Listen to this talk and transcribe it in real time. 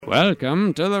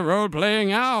Welcome to the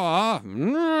role-playing hour.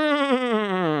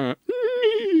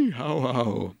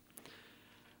 Ho.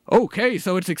 Okay,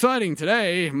 so it's exciting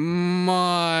today.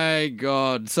 My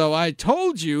God. So I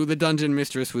told you the Dungeon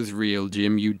Mistress was real,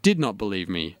 Jim. You did not believe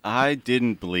me. I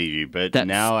didn't believe you, but That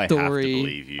now I have to story,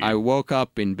 believe you. I woke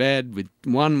up in bed with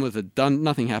one was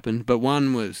nothing happened, but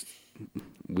one was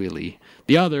Willie.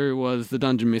 The other was the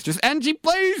Dungeon Mistress, and she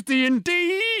plays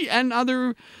D&D and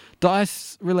other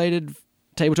dice-related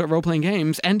tabletop role-playing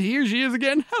games, and here she is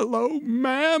again. Hello,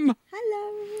 ma'am.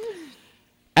 Hello.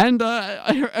 And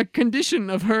a condition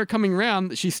of her coming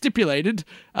round that she stipulated,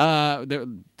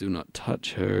 do not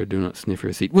touch her, do not sniff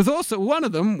her seat, was also, one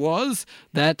of them was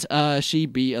that she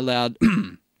be allowed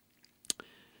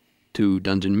to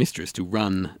Dungeon Mistress to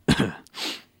run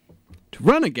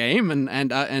a game,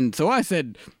 and so I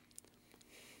said,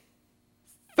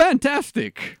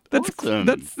 fantastic. Awesome.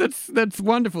 That's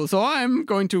wonderful. So I'm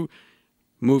going to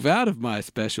move out of my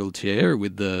special chair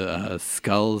with the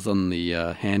skulls on the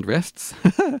handrests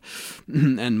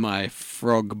and my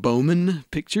frog bowman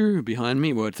picture behind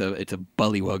me. Well, it's a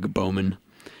bullywug bowman.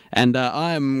 And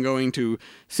I'm going to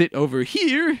sit over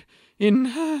here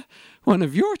in one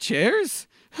of your chairs,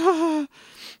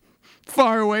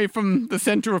 far away from the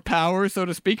center of power, so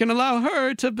to speak, and allow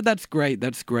her to. But that's great,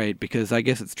 because I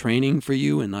guess it's training for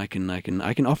you, and I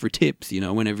can offer tips,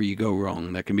 whenever you go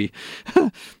wrong. That can be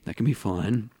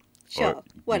fine. Sure, Or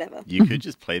whatever. You could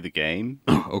just play the game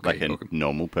Okay, like a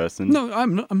normal person. No,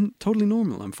 I'm not, I'm totally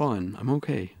normal. I'm fine. I'm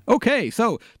okay. Okay,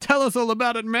 so tell us all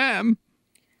about it, ma'am.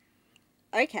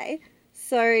 Okay,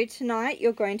 so tonight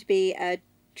you're going to be a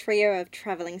trio of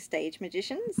traveling stage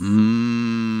magicians.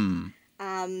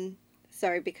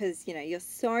 So because, you're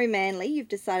so manly, you've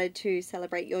decided to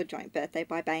celebrate your joint birthday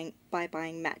by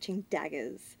buying matching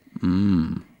daggers.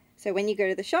 So when you go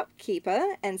to the shopkeeper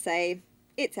and say,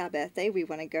 it's our birthday, we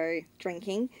want to go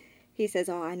drinking, he says,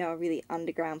 oh, I know a really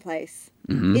underground place.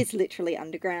 It's literally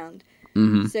underground.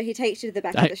 So he takes you to the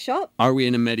back of the shop. Are we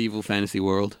in a medieval fantasy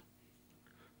world?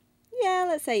 Yeah,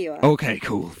 let's say you are. Okay,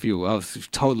 cool. Phew, I was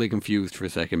totally confused for a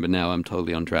second, but now I'm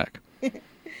totally on track.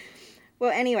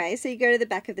 Well, anyway, so you go to the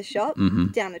back of the shop,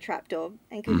 down a trapdoor,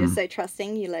 and because you're so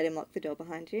trusting, you let him lock the door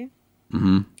behind you.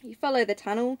 You follow the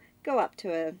tunnel, go up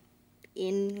to a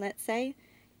inn, let's say.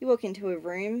 You walk into a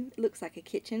room, it looks like a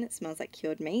kitchen, it smells like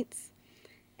cured meats.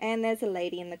 And there's a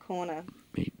lady in the corner.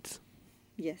 Meats.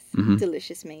 Yes,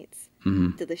 delicious meats.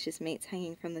 Delicious meats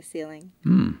hanging from the ceiling.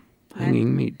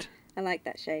 Hanging meat. I like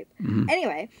that shape.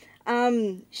 Anyway,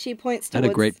 she points towards...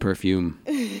 Had a great perfume.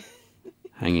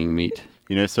 Hanging meat.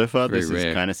 So far Very this rare.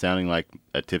 is kind of sounding like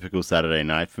a typical Saturday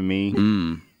night for me.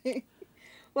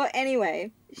 Well,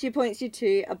 anyway, she points you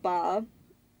to a bar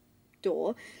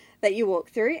door that you walk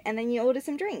through, and then you order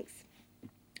some drinks.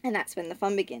 And that's when the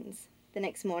fun begins. The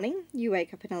next morning, you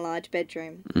wake up in a large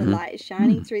bedroom. The light is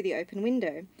shining through the open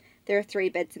window. There are 3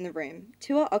 beds in the room.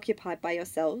 2 are occupied by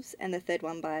yourselves, and the third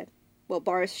one by... Well,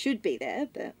 Boris should be there,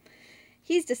 but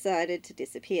he's decided to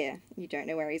disappear. You don't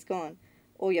know where he's gone.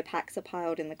 All your packs are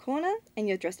piled in the corner, and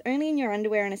you're dressed only in your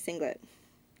underwear and a singlet,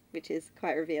 which is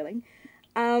quite revealing.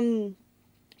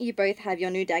 You both have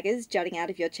your new daggers jutting out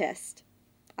of your chest.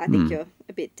 I think you're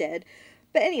a bit dead.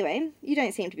 But anyway, you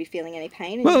don't seem to be feeling any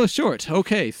pain. Well, short.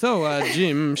 Okay, so,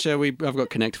 Jim, I've got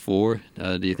Connect 4.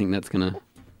 Do you think that's going to...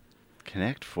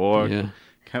 Connect 4? Yeah.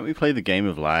 Can't we play the game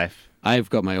of life? I've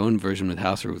got my own version with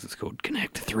house rules. It's called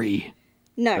Connect 3.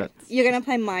 No, you're going to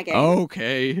play my game.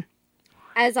 Okay.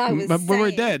 As I was But saying...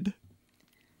 we're dead.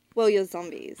 Well, you're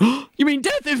zombies. You mean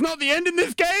death is not the end in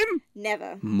this game?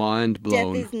 Never. Mind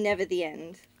blown. Death is never the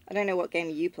end. I don't know what game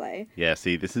you play. Yeah,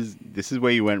 see, this is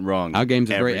where you went wrong. Our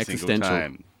games are every very single existential.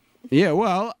 time. Yeah,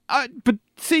 well, but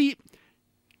see,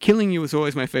 killing you was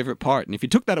always my favorite part, and if you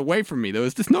took that away from me, there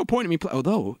was just no point in me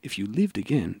although, if you lived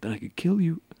again, then I could kill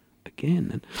you again.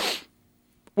 And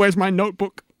where's my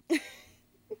notebook?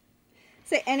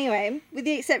 So anyway, with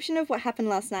the exception of what happened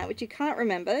last night, which you can't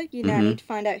remember, you now need to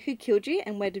find out who killed you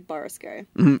and where did Boris go.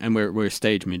 And we're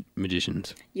stage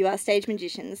magicians. You are stage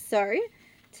magicians. So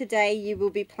today you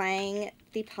will be playing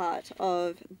the part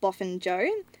of Boffin Joe.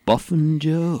 Boffin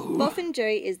Joe. Boffin Joe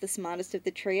is the smartest of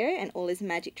the trio, and all his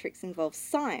magic tricks involve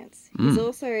science. He's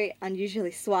also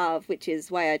unusually suave, which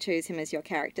is why I chose him as your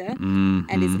character,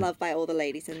 and is loved by all the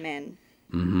ladies and men.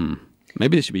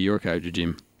 Maybe this should be your character,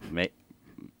 Jim.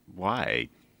 Why?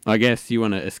 I guess you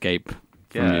want to escape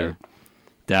from your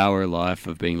dour life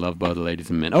of being loved by the ladies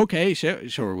and men. Okay,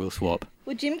 sure, we'll swap.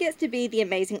 Well, Jim gets to be the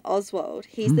amazing Oswald.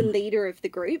 He's the leader of the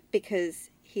group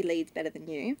because he leads better than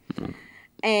you.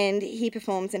 And he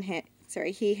performs and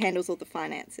he handles all the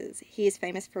finances. He is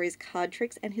famous for his card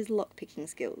tricks and his lock-picking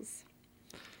skills.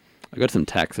 I got some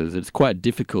taxes. It's quite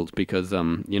difficult because,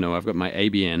 I've got my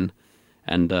ABN,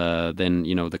 and then,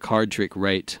 the card trick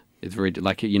rate is very,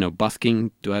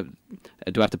 busking. Do I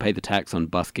have to pay the tax on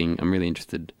busking? I'm really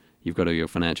interested. You've got all your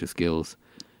financial skills.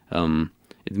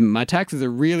 My taxes are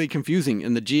really confusing,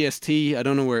 and the GST, I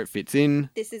don't know where it fits in.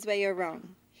 This is where you're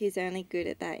wrong. He's only good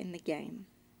at that in the game.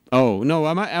 Oh, no,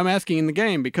 I'm asking in the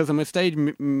game because I'm a stage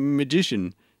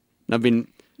magician.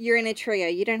 You're in a trio.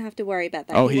 You don't have to worry about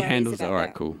that. Oh, he handles it. All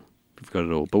right, cool. We've got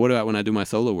it all. But what about when I do my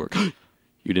solo work? You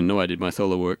didn't know I did my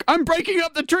solo work. I'm breaking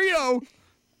up the trio!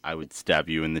 I would stab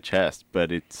you in the chest,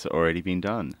 but it's already been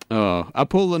done. Oh, I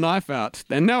pull the knife out,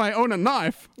 and now I own a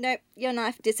knife. Nope, your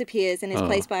knife disappears and is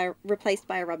replaced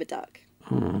by a rubber duck.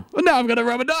 Oh. Well, now I've got a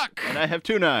rubber duck! And I have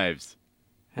 2 knives.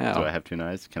 How? Do I have 2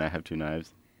 knives? Can I have 2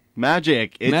 knives?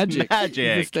 Magic! It's magic! He's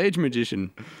a stage magician.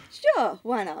 Sure,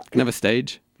 why not? Can I have a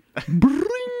stage?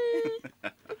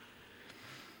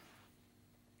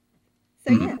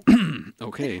 So, yeah.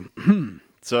 Okay.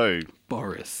 So,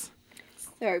 Boris.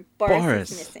 So,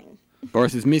 Boris is missing.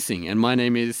 Boris is missing, and my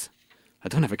name is... I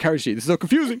don't have a character sheet. This is so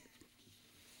confusing.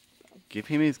 give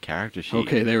him his character sheet.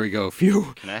 Okay, there we go.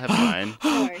 Phew. Can I have mine?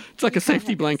 No, It's like a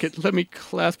safety blanket. Let me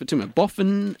clasp it to my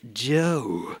Boffin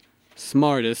Joe.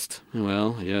 Smartest.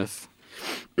 Well, yes.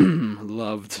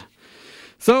 Loved.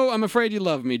 So, I'm afraid you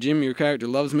love me, Jim. Your character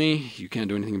loves me. You can't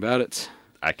do anything about it.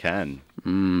 I can.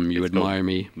 You It's admire called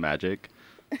me. Magic.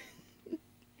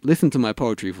 Listen to my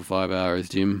poetry for 5 hours,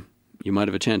 Jim. You might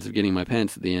have a chance of getting my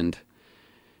pants at the end.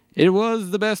 It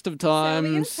was the best of So are we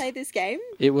going times. to play this game?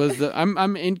 It was. I'm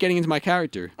getting into my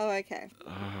character. Oh, okay.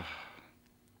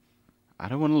 I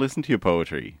don't want to listen to your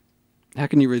poetry. How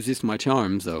can you resist my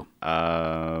charms, though?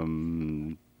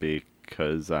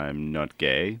 Because I'm not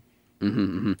gay.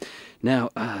 Now,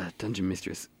 Dungeon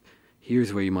Mistress,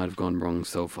 here's where you might have gone wrong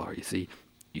so far. You see,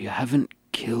 you haven't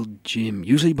killed Jim.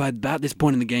 Usually by about this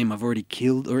point in the game, I've already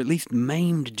killed, or at least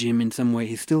maimed Jim in some way.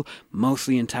 He's still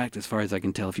mostly intact as far as I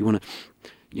can tell. If you want to,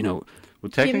 Well,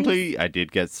 technically, I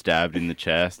did get stabbed in the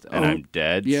chest, and I'm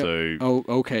dead, yeah. so... Oh,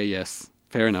 okay, yes.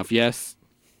 Fair enough. Yes.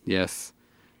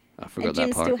 I forgot And that Jim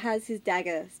part. still has his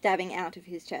dagger stabbing out of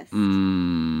his chest. Yes.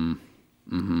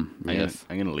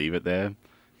 I'm going to leave it there.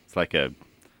 It's like a,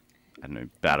 I don't know,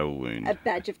 battle wound. A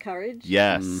badge of courage.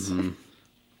 Yes.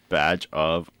 Badge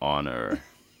of honor.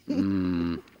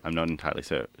 I'm not entirely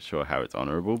sure how it's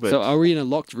honorable, but... So are we in a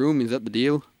locked room? Is that the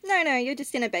deal? No, you're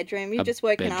just in a bedroom. You've just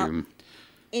woken up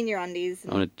in your undies.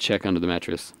 I want to check under the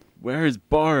mattress. Where is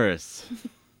Boris?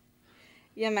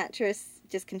 Your mattress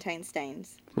just contains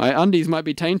stains. My undies might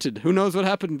be tainted. Who knows what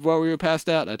happened while we were passed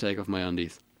out? I take off my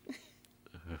undies.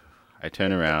 I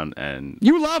turn around and...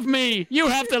 You love me! You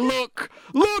have to look!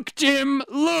 Look, Jim!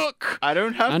 Look! I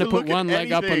don't have I'm to gonna look put one at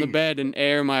leg up on the anything. bed and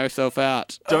air myself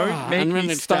out. Don't make I'm me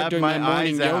gonna start stab doing my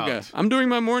morning eyes yoga. out. I'm doing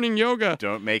my morning yoga.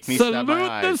 Don't make me stab my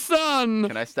eyes. Salute the sun!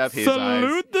 Can I stab his eyes?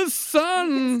 Salute the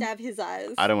sun! Stab his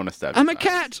eyes. I don't want to stab I'm his a eyes.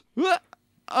 cat!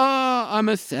 Oh, I'm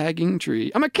a sagging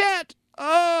tree. I'm a cat!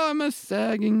 Oh, I'm a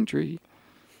sagging tree.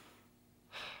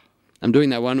 I'm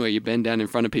doing that one where you bend down in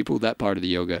front of people, that part of the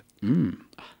yoga.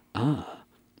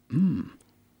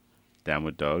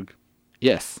 Downward dog.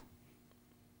 Yes.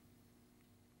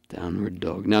 Downward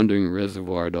dog. Now I'm doing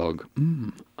reservoir dog.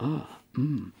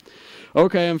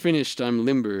 Okay, I'm finished. I'm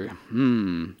limber.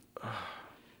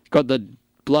 Got the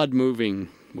blood moving.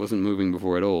 Wasn't moving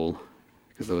before at all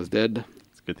because I was dead.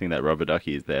 It's a good thing that rubber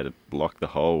ducky is there to block the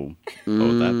hole. Or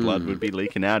that blood would be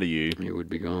leaking out of you. It would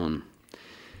be gone.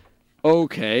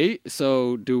 Okay,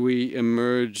 so do we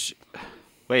emerge?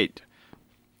 Wait.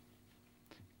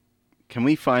 Can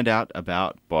we find out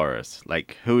about Boris?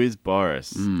 Like, who is Boris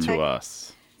to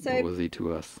us? So What was he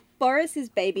to us? Boris is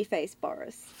babyface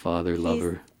Boris. Father,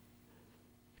 lover,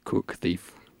 cook,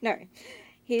 thief. No,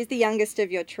 he's the youngest of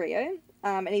your trio,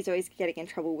 and he's always getting in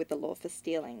trouble with the law for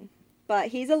stealing. But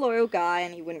he's a loyal guy,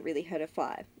 and he wouldn't really hurt a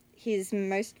fly. His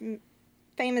most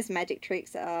famous magic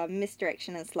tricks are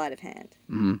misdirection and sleight of hand.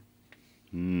 I'm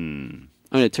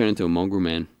gonna turn into a mongrel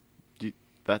man.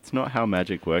 That's not how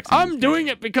magic works. in I'm this doing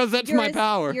game. it because that's my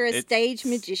power. You're a stage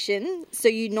magician, so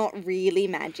you're not really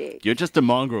magic. You're just a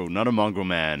mongrel, not a mongrel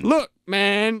man. Look,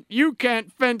 man, you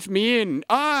can't fence me in.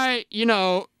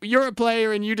 You're a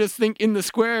player and you just think in the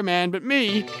square, man. But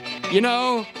me,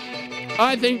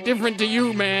 I think different to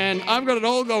you, man. I've got it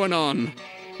all going on.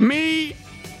 Me,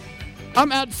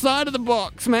 I'm outside of the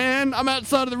box, man. I'm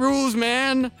outside of the rules,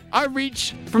 man. I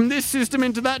reach from this system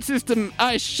into that system.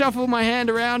 I shuffle my hand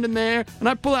around in there, and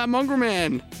I pull out Mongrel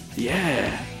Man.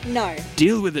 Yeah. No.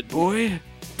 Deal with it, boy.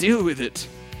 Deal with it.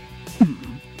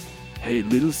 Hey,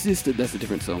 little sister. That's a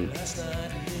different song.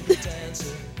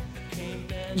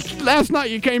 Last night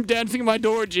you came dancing at my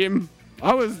door, Jim.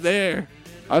 I was there.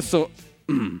 I saw...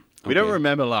 We don't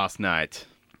remember last night.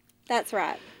 That's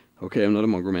right. Okay, I'm not a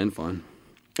mongrel man, fine.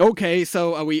 Okay,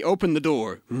 so we open the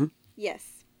door. Mm-hmm.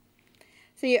 Yes.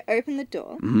 So you open the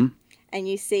door, and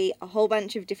you see a whole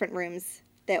bunch of different rooms.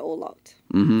 They're all locked.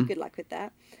 Mm-hmm. Good luck with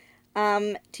that.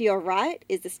 To your right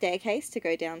is the staircase to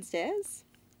go downstairs.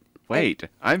 Wait,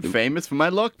 I'm famous for my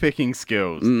lock-picking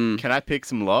skills. Can I pick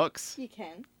some locks? You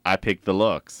can. I picked the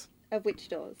locks. Of which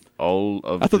doors? All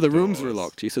of I thought the doors. rooms were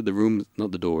locked. You said the rooms,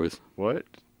 not the doors. What?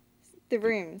 The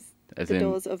rooms. As the in...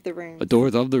 doors of the rooms. The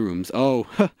doors of the rooms. Oh.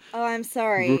 Oh, I'm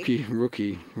sorry.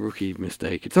 Rookie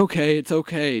mistake. It's okay.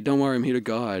 Don't worry, I'm here to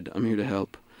guide. I'm here to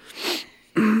help.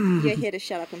 You're here to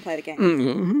shut up and play the game.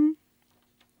 Mm-hmm.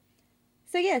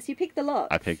 So yes, you pick the locks.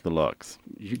 I picked the locks.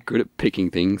 You're good at picking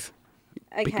things.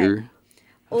 Okay. Picker.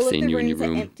 All I've of seen the you in your rooms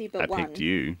are room. empty but I one. picked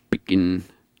you. Picking.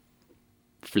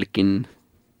 Flicking.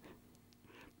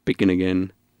 Picking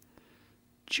again.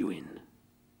 Chewing.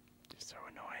 You're so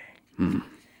annoying.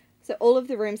 So all of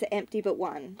the rooms are empty but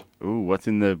one. Ooh, what's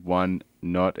in the one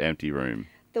not empty room?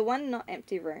 The one not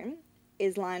empty room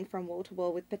is lined from wall to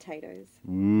wall with potatoes.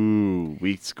 Ooh,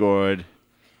 we scored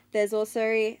There's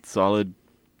also solid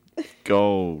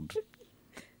gold.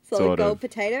 solid Sort gold of.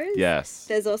 potatoes. Yes.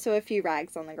 There's also a few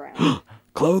rags on the ground.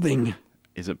 Clothing.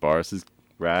 Is it Boris's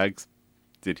rags?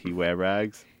 Did he wear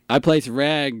rags? I place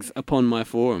rags upon my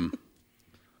form.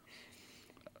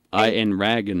 I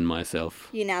enragen myself.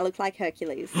 You now look like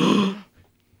Hercules. In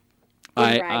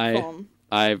rag form.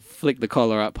 I flick the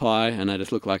collar up high and I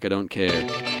just look like I don't care.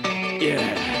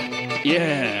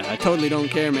 Yeah, I totally don't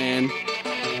care, man.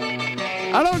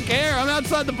 I don't care. I'm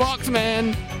outside the box,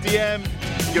 man. DM,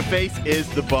 your face is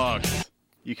the box.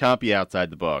 You can't be outside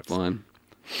the box. Fine.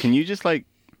 Can you just, like,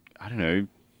 I don't know,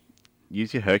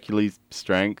 use your Hercules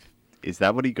strength? Is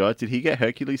that what he got? Did he get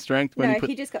Hercules strength when No, he put...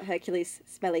 he just got Hercules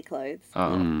smelly clothes.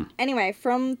 Oh. Anyway,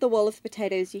 from the wall of the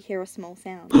potatoes, you hear a small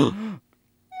sound.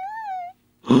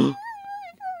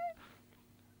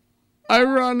 I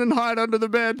run and hide under the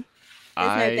bed. There's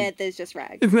no bed, there's just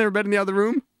rags, Isn't there a bed in the other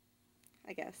room?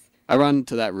 I guess. I run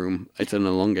to that room. It's an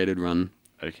elongated run.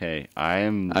 Okay,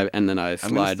 and then I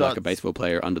slide start- like a baseball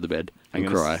player under the bed I'm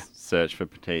and going cry. to search for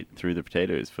through the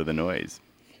potatoes for the noise.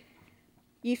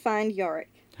 You find Yorick.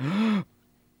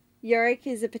 Yorick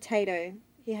is a potato.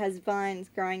 He has vines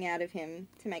growing out of him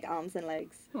to make arms and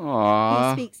legs.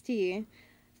 Aww. He speaks to you.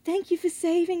 Thank you for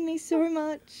saving me so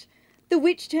much. The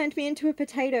witch turned me into a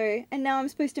potato, and now I'm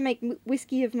supposed to make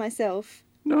whiskey of myself.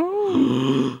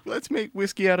 No. Let's make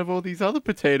whiskey out of all these other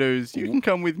potatoes. You can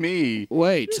come with me.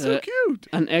 Wait, You're so cute.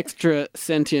 an extra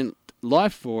sentient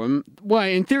life form? Why,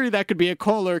 in theory, that could be a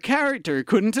caller character,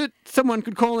 couldn't it? Someone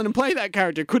could call in and play that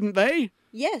character, couldn't they?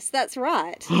 Yes, that's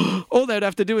right. All they'd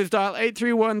have to do is dial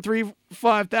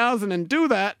 831-35000 and do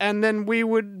that, and then we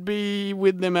would be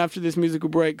with them after this musical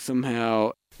break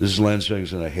somehow. This is Lance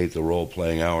Jennings, and I hate the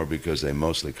role-playing hour because they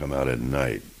mostly come out at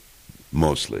night.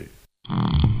 Mostly.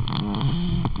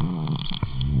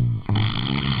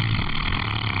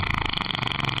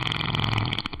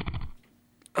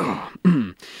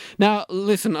 Now,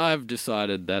 listen, I've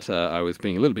decided that I was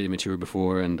being a little bit immature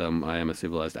before, and I am a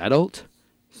civilized adult,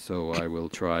 so I will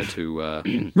try to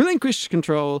relinquish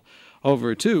control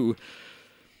over to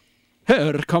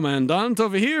Herr Commandant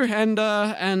over here,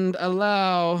 and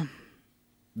allow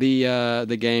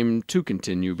the game to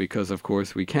continue, because, of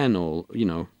course, we can all,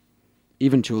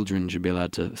 even children should be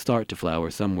allowed to start to flower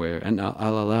somewhere, and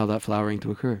I'll allow that flowering to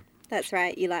occur. That's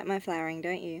right. You like my flowering,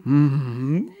 don't you?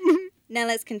 Mm-hmm. Now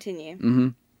let's continue. Mm-hmm.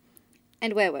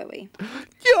 And where were we?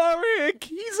 Yorick!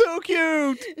 He's so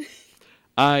cute!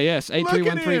 Yes, Look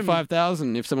at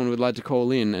 831-35000 if someone would like to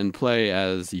call in and play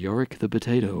as Yorick the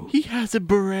Potato. He has a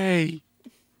beret.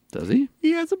 Does he?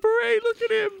 He has a beret. Look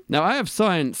at him. Now, I have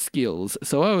science skills,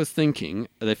 so I was thinking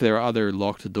that if there are other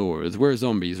locked doors, we're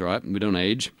zombies, right? We don't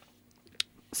age.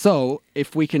 So,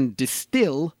 if we can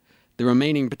distill the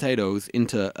remaining potatoes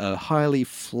into a highly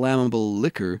flammable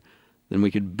liquor, then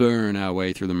we could burn our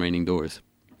way through the remaining doors.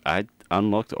 I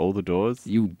unlocked all the doors.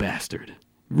 You bastard.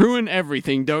 Ruin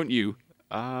everything, don't you?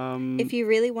 If you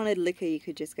really wanted liquor, you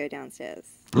could just go downstairs.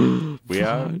 We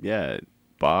are,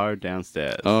 bar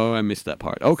downstairs. Oh, I missed that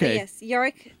part. Okay. So yes,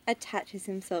 Yorick attaches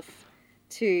himself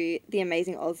to the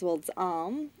amazing Oswald's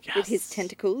arm with his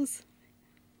tentacles.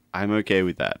 I'm okay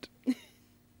with that.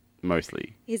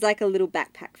 Mostly. He's like a little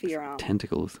backpack for your arm.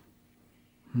 Tentacles.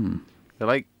 They're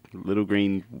like little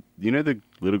green, the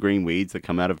little green weeds that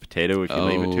come out of a potato if you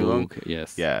leave it too long? Okay,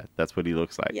 yes. Yeah, that's what he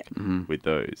looks like Yeah. with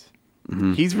those.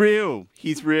 Mm-hmm. He's real.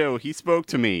 He spoke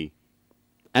to me.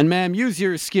 And ma'am, use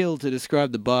your skill to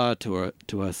describe the bar to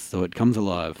us so it comes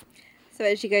alive. So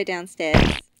as you go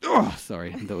downstairs... Oh,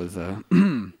 sorry. That was,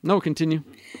 No, continue.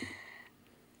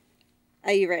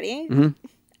 Are you ready? Mm-hmm.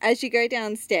 As you go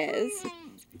downstairs,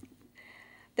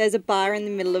 there's a bar in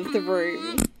the middle of the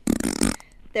room.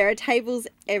 There are tables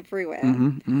everywhere.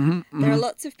 There are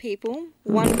lots of people.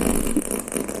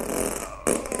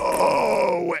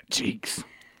 Oh, wet cheeks.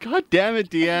 God damn it,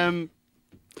 DM.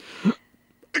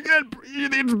 I can't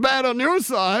breathe. It's bad on your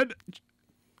side.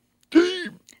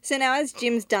 So now as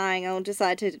Jim's dying, I'll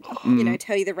decide to,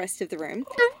 tell you the rest of the room.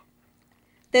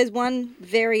 There's one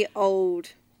very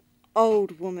old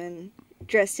woman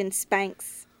dressed in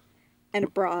Spanx and a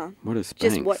bra. What is Spanx?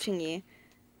 Just watching you.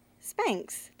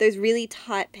 Spanx. Those really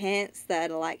tight pants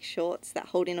that are like shorts that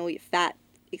hold in all your fat,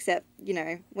 except,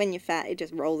 when you're fat, it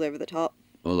just rolls over the top.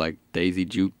 Or like Daisy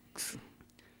Jukes.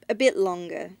 A bit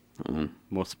longer.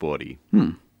 More sporty.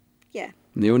 Yeah.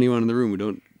 I'm the only one in the room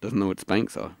who doesn't know what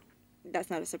Spanx are. That's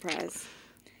not a surprise.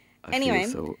 I Anyway.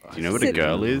 feel Do you know what a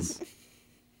girl is?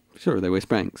 Sure, they wear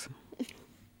Spanx.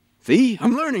 See?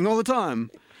 I'm learning all the time.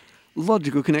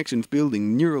 Logical connections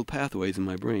building, neural pathways in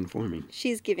my brain forming.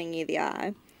 She's giving you the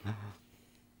eye.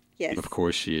 Yes. Of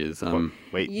course she is.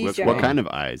 Wait, You what don't. kind of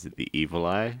eye? Is it the evil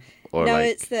eye? Or No, like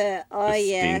it's the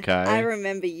stink eye? I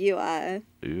remember you are.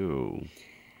 Ooh.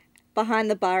 Behind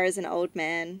the bar is an old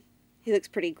man. He looks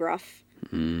pretty gruff.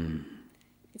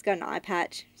 He's got an eye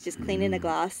patch. He's just cleaning a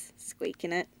glass,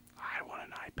 squeaking it. I want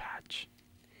an eye patch.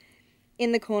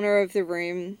 In the corner of the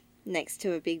room, next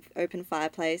to a big open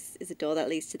fireplace, is a door that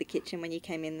leads to the kitchen when you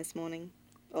came in this morning.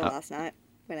 Or last night,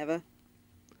 whenever.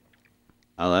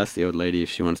 I'll ask the old lady if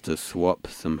she wants to swap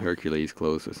some Hercules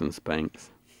clothes for some Spanx.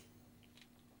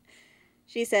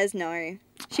 She says no.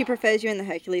 She prefers you in the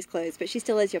Hercules clothes, but she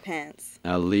still has your pants.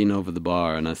 I'll lean over the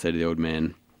bar and I say to the old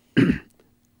man,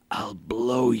 I'll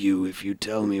blow you if you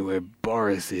tell me where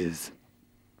Boris is.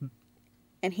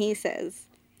 And he says,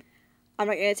 I'm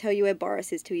not going to tell you where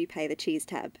Boris is till you pay the cheese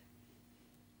tab.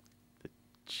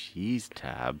 Cheese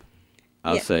tab.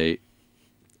 I'll Yeah. say,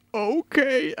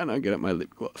 okay, and I'll get out my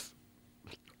lip gloss.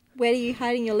 Where are you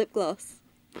hiding your lip gloss?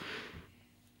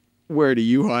 Where do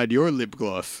you hide your lip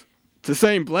gloss? It's the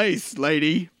same place,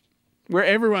 lady. Where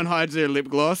everyone hides their lip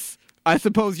gloss. I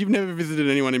suppose you've never visited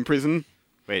anyone in prison.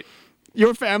 Wait.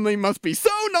 Your family must be so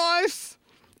nice.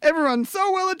 Everyone's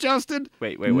so well adjusted.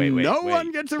 Wait. No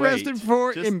one gets arrested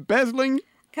for Just embezzling.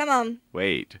 Come on.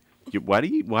 wait. Why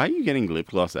are you getting lip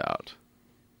gloss out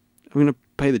I'm gonna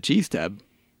pay the cheese tab.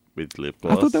 with lip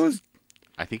gloss?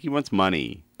 I I think he wants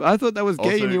money. thought that was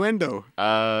gay Also- innuendo.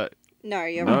 No,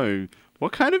 you're wrong. No.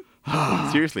 What kind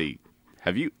of... Seriously,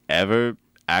 have you ever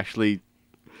actually...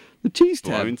 The cheese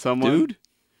tab, blown someone? dude.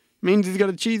 Means he's got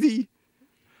a cheesy.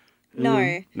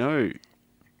 No. No.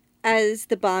 As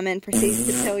the barman proceeds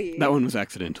to tell you. That one was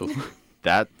accidental.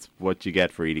 That's what you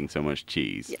get for eating so much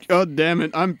cheese. God damn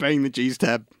it! I'm paying the cheese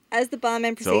tab. As the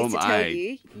barman So proceeds am to tell I.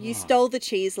 you, you stole the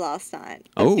cheese last night.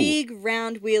 A Oh. big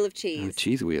round wheel of Oh, cheese.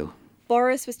 cheese wheel.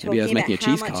 Boris was Maybe I talking was about making a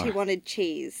how cheese much car. he wanted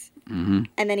cheese. Mm-hmm.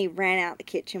 And then he ran out the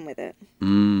kitchen with it.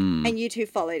 Mmm. And you two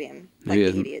followed him, like Maybe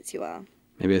the it- idiots you are.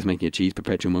 Maybe I was making a cheese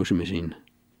perpetual motion machine.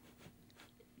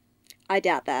 I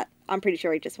doubt that. I'm pretty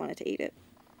sure he just wanted to eat it.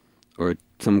 Or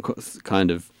some kind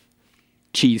of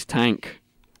cheese tank.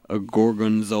 A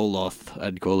Gorgonzoloth,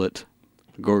 I'd call it.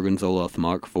 Gorgonzoloth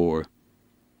Mark IV.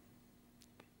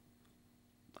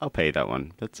 I'll pay that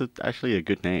one. That's actually a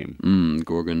good name.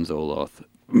 Gorgonzoloth.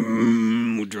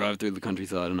 We'll drive through the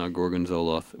countryside on our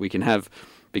Gorgonzoloth. We can have,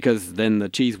 because then the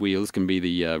cheese wheels can be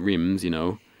the rims,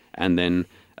 and then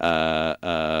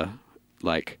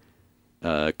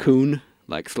coon,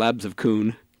 like slabs of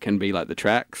coon can be like the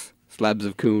tracks. Slabs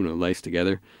of coon are laced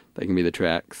together. They can be the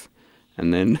tracks.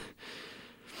 And then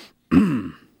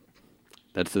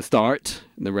that's the start.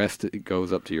 The rest it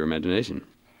goes up to your imagination.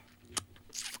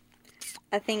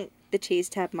 I think the cheese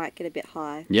tab might get a bit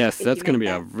high. Yes, if that's you going to make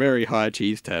be a that. very high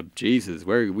cheese tab. Jesus,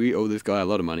 we owe this guy a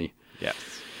lot of money. Yes.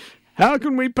 How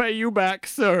can we pay you back,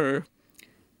 sir?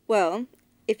 Well,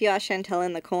 if you are Chantel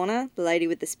in the corner, the lady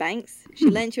with the Spanx, she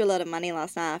lent you a lot of money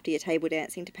last night after your table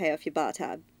dancing to pay off your bar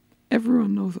tab.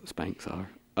 Everyone knows what Spanx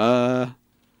are.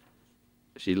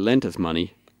 She lent us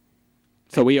money.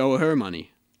 So we owe her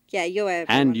money. Yeah, you owe everyone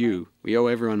And money. you. We owe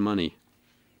everyone money.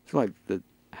 It's like the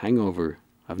Hangover.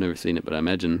 I've never seen it, but I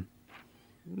imagine.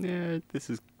 Yeah, this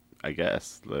is, I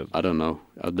guess, the I don't know.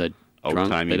 Are they drunk?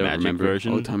 Old-timey They don't magic remember.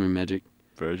 version? Old-timey magic.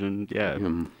 version. Yeah.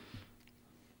 Um,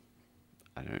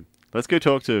 I don't know. Let's go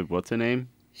talk to, what's her name?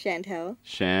 Chantel.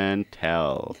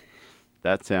 Chantel.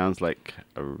 That sounds like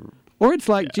Or it's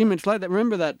like, Jim, it's like that.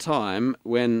 Remember that time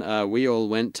when we all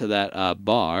went to that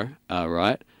bar,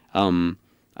 right?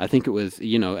 I think it was,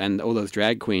 and all those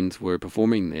drag queens were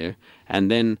performing there. And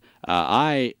then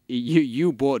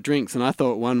you bought drinks, and I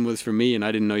thought one was for me, and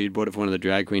I didn't know you'd bought it for one of the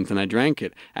drag queens, and I drank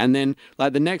it. And then,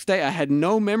 like, the next day, I had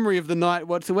no memory of the night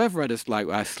whatsoever.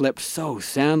 I slept so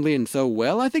soundly and so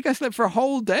well. I think I slept for a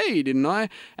whole day, didn't I?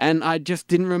 And I just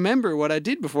didn't remember what I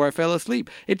did before I fell asleep.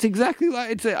 It's exactly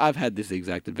like, I've had this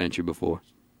exact adventure before.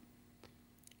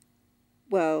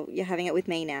 Well, you're having it with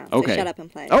me now, so Okay. shut up and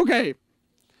play. Okay.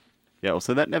 Yeah,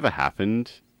 also that never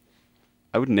happened.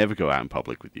 I would never go out in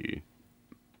public with you.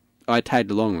 I tagged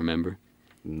along, remember?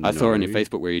 I saw on your No.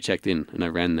 Facebook where you checked in, and I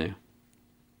ran there.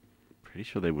 Pretty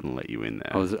sure they wouldn't let you in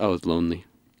there. I was lonely.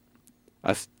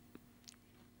 I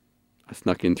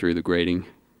snuck in through the grating.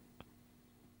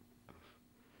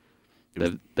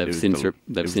 They've since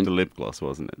the lip gloss,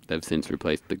 wasn't it? they've since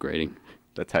replaced the grating.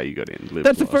 That's how you got in. Lip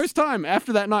That's gloss. the first time.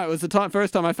 After that night, it was the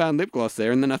first time I found lip gloss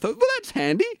there, and then I thought, well, that's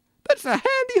handy. That's a handy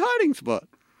hiding spot.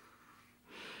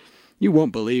 You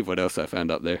won't believe what else I found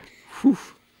up there. Whew.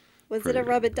 Was it a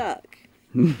rubber duck?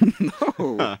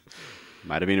 No.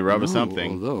 Might have been a rubber No,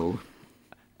 something. Although,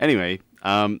 Anyway,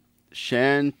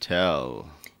 Chantel.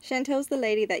 Chantel's the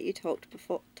lady that you talked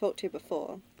to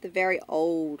before. The very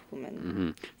old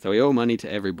woman. so we owe money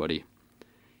to everybody.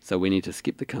 So we need to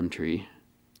skip the country.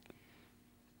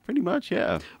 Pretty much,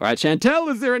 yeah. All right, Chantel,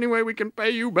 is there any way we can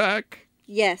pay you back?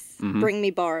 Yes, bring me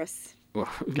Boris.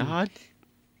 God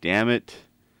damn it.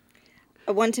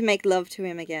 I want to make love to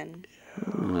him again.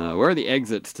 Where are the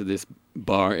exits to this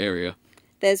bar area?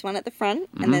 There's one at the front,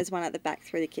 and there's one at the back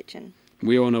through the kitchen.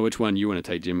 We all know which one you want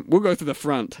to take, Jim. We'll go through the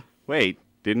front. Wait,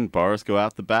 didn't Boris go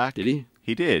out the back? Did he?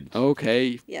 He did. Oh.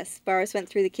 Okay. Yes, Boris went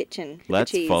through the kitchen. with the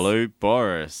Let's cheese. follow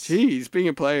Boris. Jeez, being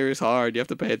a player is hard. You have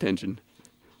to pay attention.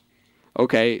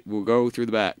 Okay, we'll go through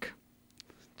the back.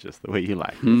 Just the way you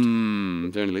like.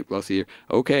 Is there any lip gloss here?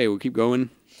 Okay, we'll keep going.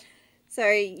 So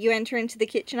you enter into the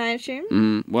kitchen, I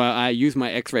assume? Well, I use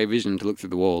my X-ray vision to look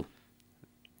through the wall.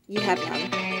 You have none.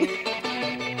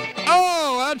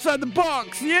 Oh, outside the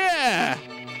box, yeah!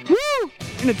 Woo!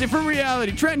 In a different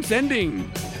reality, transcending.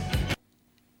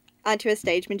 Aren't you a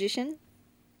stage magician?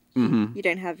 You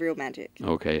don't have real magic.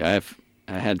 Okay, I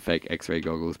had fake X-ray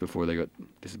goggles before they got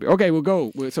disappeared. Okay, we'll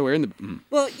go. So we're in the.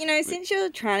 Well, since you're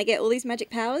trying to get all these magic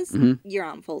powers, your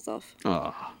arm falls off.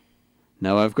 Oh,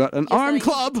 now I've got an You're arm starting to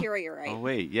club. deteriorate. Oh,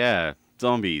 wait, yeah.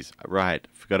 Zombies. Right,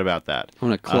 forgot about that. I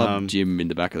want to club Jim in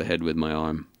the back of the head with my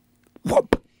arm.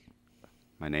 Whoop.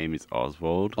 My name is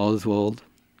Oswald. Oswald.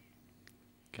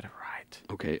 Get it right.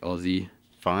 Okay, Aussie.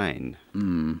 Fine.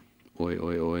 Oi,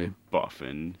 oi, oi.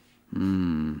 Boffin.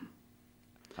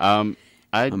 I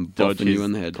I'm dodge boffing you his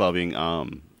on the head. clubbing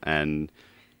arm. And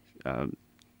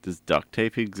does duct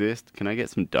tape exist? Can I get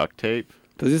some duct tape?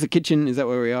 So is this a kitchen? Is that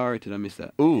where we are? Did I miss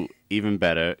that? Ooh, even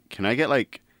better. Can I get,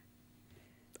 like,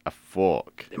 a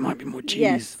fork? There might be more cheese.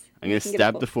 Yes. I'm going to You can get a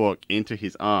stab fork. the fork into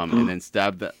his arm and then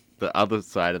stab the other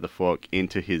side of the fork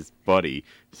into his body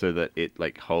so that it,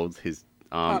 like, holds his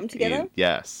arm together? in.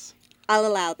 Yes. I'll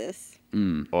allow this.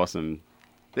 Awesome.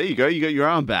 There you go. You got your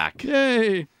arm back.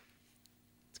 Yay!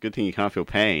 It's a good thing you can't feel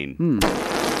pain.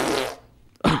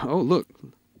 Oh, look.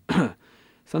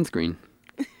 Sunscreen.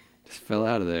 Just fell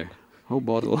out of there. Whole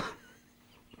bottle.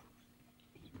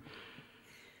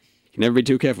 You can never be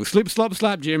too careful. Slip, slop,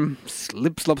 slap, Jim.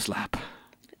 Slip, slop, slap.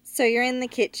 So you're in the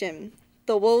kitchen.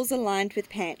 The walls are lined with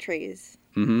pantries.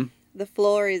 The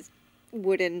floor is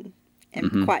wooden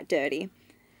and quite dirty.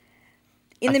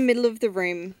 In the middle of the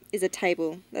room is a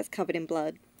table that's covered in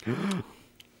blood.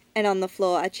 And on the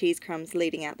floor are cheese crumbs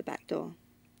leading out the back door.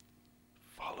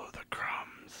 Follow the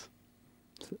crumbs.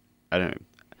 I don't know.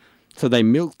 So they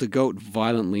milked the goat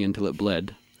violently until it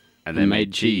bled. And then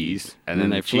made cheese. And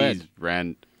then they the cheese fled.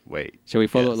 ran. Wait. Shall we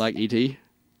follow Yes. it like E.T.?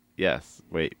 Yes.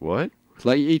 Wait, what?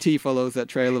 Like E.T. follows that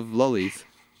trail of lollies.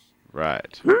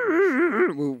 Right.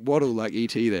 We'll waddle like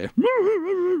E.T. there.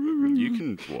 You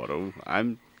can waddle.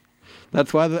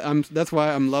 That's why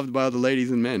I'm loved by all the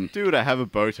ladies and men. Dude, I have a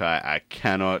bow tie. I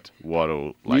cannot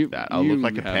waddle like that. I'll look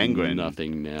like a have penguin.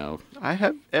 Nothing now. I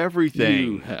have everything.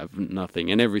 You have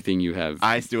nothing, and everything you have.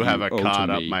 I still have you a owe to card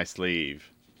up me. my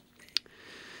sleeve.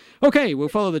 Okay, we'll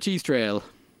follow the cheese trail.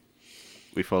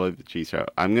 We followed the cheese trail.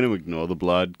 I'm going to ignore the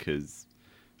blood because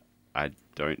I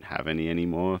don't have any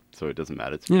anymore, so it doesn't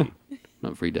matter to Yeah. me.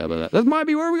 Not freaked out by that. That might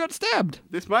be where we got stabbed.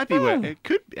 This might be where it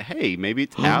could be. Hey, maybe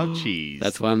it's our cheese.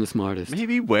 That's why I'm the smartest.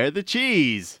 Maybe we're the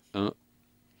cheese.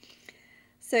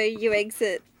 So you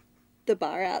exit the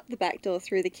bar out the back door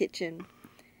through the kitchen.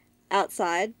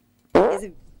 Outside is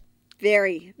a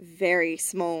very, very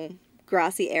small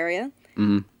grassy area.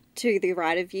 Mm-hmm. To the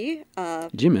right of you,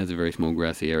 Jim has a very small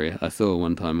grassy area. I saw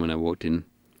one time when I walked in.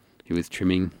 He was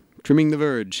trimming the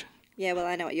verge. yeah, well,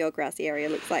 I know what your grassy area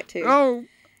looks like too. Oh,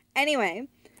 Anyway,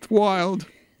 it's wild.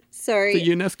 so It's a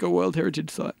UNESCO World Heritage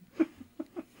Site.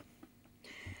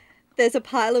 there's a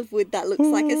pile of wood that looks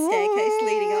like a staircase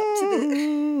leading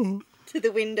up to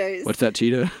the windows. What's that,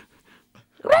 cheetah?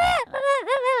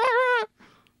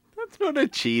 That's not a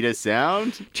cheetah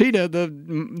sound. Cheetah,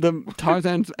 the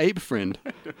Tarzan's ape friend.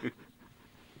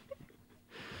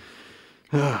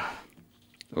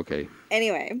 Okay.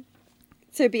 Anyway,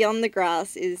 so beyond the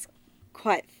grass is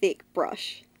quite thick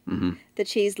brush. Mm-hmm. The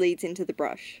cheese leads into the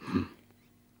brush.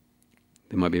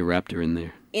 There might be a raptor in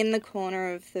there. In the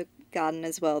corner of the garden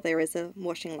as well, there is a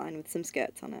washing line with some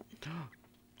skirts on it.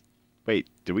 Wait,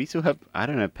 do we still have... I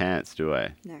don't have pants, do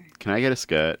I? No. Can I get a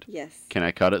skirt? Yes. Can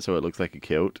I cut it so it looks like a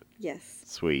kilt? Yes.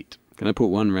 Sweet. Can I put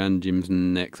one round Jim's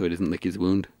neck so he doesn't lick his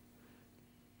wound?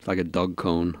 It's like a dog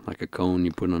cone, like a cone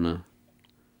you put on a...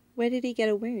 Where did he get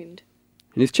a wound?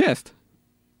 In his chest.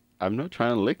 I'm not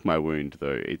trying to lick my wound,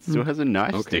 though. It still has a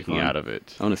knife Okay, sticking fine. out of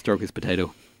it. I want to stroke his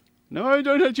potato. No,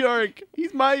 don't touch Yorick.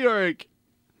 He's my Yorick.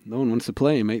 No one wants to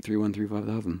play him,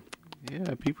 83135,000.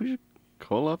 Yeah, people should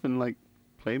call up and, like,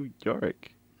 play with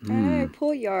Yorick. I know,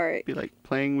 poor Yorick. Be like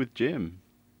playing with Jim.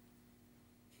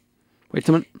 Wait,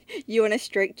 someone... You want to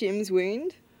stroke Jim's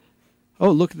wound?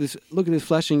 Oh, look at this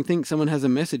flashing thing. Someone has a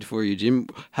message for you, Jim.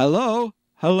 Hello?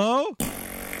 Hello?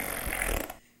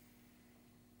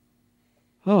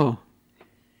 Oh.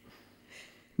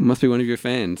 Must be one of your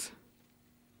fans.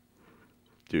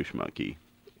 Douche monkey.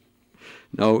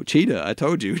 No, Cheetah. I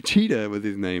told you. Cheetah was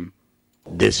his name.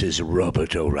 This is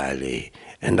Robert O'Reilly,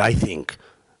 and I think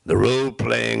the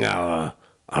role-playing hour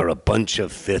are a bunch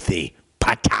of filthy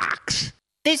pataks.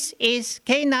 This is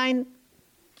K9.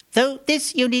 Though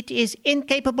this unit is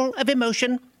incapable of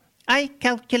emotion, I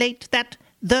calculate that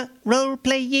the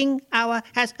role-playing hour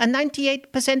has a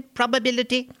 98%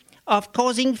 probability of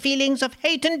causing feelings of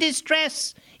hate and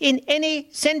distress in any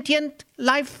sentient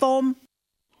life form.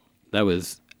 That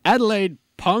was Adelaide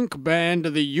punk band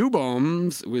The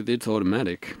U-Bombs with It's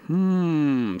Automatic.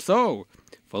 So,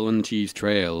 following the cheese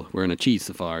trail, we're on a cheese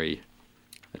safari.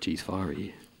 A cheese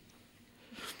safari.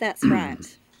 That's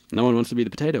right. No one wants to be the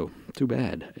potato. Too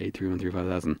bad.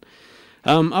 83135,000.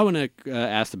 I want to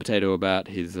ask the potato about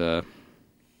his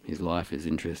life, his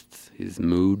interests, his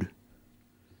mood,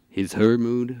 her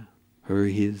mood,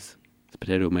 his. Is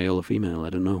potato male or female? I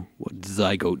don't know. What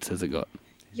zygotes has it got?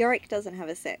 Yorick doesn't have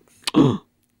a sex.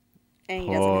 And he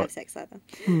doesn't have sex either.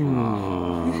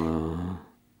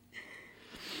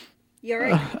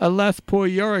 Yorick, Alas, poor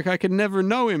Yorick, I could never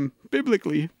know him,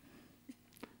 biblically.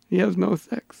 He has no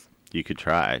sex. You could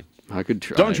try. I could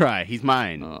try. Don't try. He's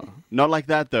mine. Not like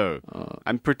that, though.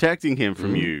 I'm protecting him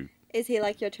from you. is he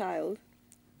like your child?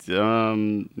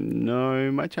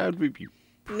 No, my child would be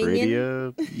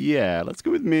prettier. Yeah, let's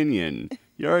go with Minion.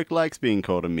 Yorick likes being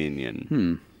called a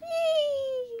minion.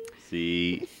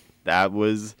 See, that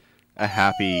was a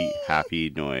happy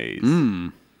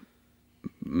noise.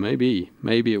 Maybe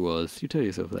it was. You tell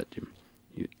yourself that, Jim.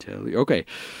 You tell you. Okay.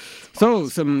 So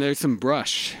there's some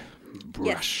brush.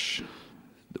 Yes.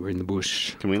 We're in the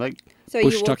bush. Can we, like... So are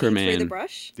Bush you Tucker walking through man. the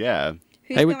brush? Yeah,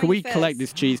 Who's Hey, going can we first? collect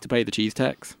this cheese to pay the cheese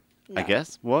tax? No. I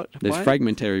guess. What? There's What?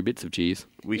 fragmentary bits of cheese.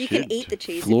 We You should. can eat the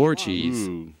cheese. Floor if you want. cheese.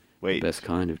 Ooh, wait. Best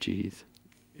kind of cheese.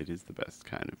 It is the best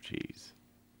kind of cheese.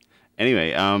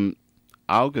 Anyway,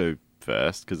 I'll go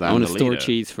first because I'm I want the to store leader.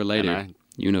 cheese for later. And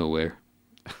You know where.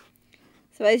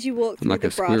 So as you walk I'm through like the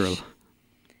a brush, squirrel.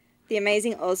 the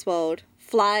amazing Oswald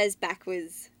flies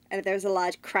backwards, and there's a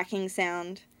large cracking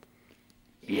sound.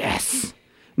 Yes.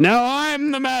 Now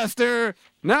I'm the master.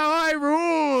 Now I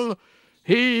rule.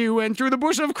 He went through the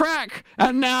bush of crack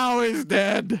and now is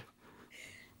dead.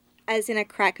 As in a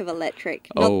crack of electric,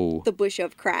 Oh. not the bush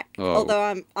of crack. Oh.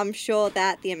 Although I'm sure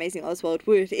that the amazing Oswald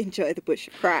would enjoy the bush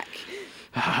of crack.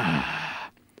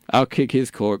 I'll kick his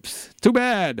corpse. Too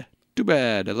bad.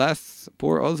 Alas,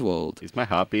 poor Oswald. Is my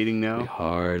heart beating We now?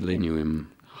 hardly knew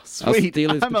him. I'll Sweet,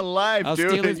 steal his I'm alive, I'll dude,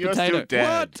 steal and his you're potato. still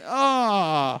dead. What?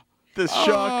 Ah. The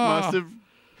shock must have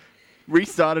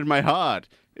restarted my heart.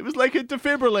 It was like a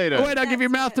defibrillator. Oh, wait, I'll give you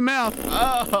mouth to mouth.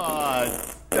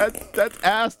 Oh, that's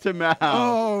ass to mouth.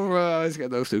 Oh, I just got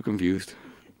those two confused.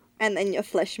 And then your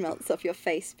flesh melts off your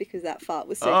face because that fart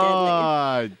was so deadly.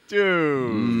 Oh,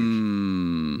 dude.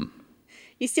 Hmm.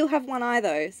 You still have one eye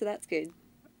though, so that's good.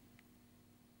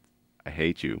 I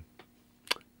hate you.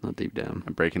 Not deep down.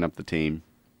 I'm breaking up the team.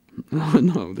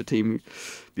 No, the team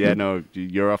Yeah, no,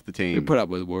 you're off the we team. put up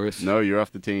with worse. No, you're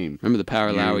off the team. Remember the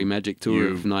Paralawi You- Magic Tour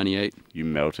you- of '98? You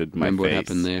melted my Remember face. what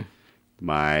happened there?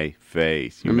 my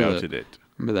face. You Remember melted it.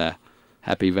 Remember that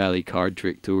Happy Valley card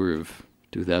trick tour of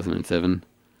 2007?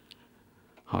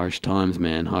 Harsh times,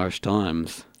 man. Harsh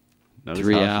times. Notice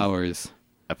 3 how hours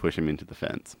I push him into the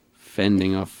fence.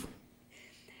 fending off.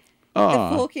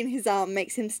 The fork in his arm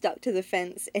makes him stuck to the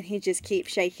fence, and he just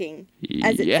keeps shaking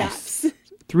as it zaps.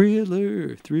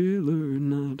 Thriller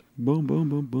night. Boom, boom,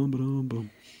 boom, boom, boom, boom.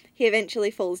 He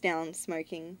eventually falls down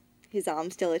smoking, his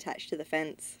arm still attached to the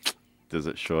fence. Does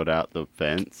it short out the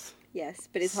fence? Yes,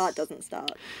 but his heart doesn't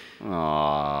start.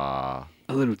 Aww.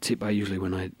 A little tip: I usually,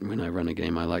 when I run a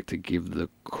game, I like to give the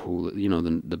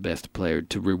the best player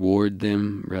to reward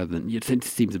them rather than. It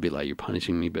seems a bit like you're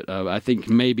punishing me, but I think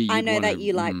maybe I know that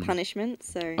you like punishment,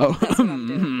 so that's what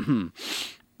I'm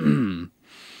doing.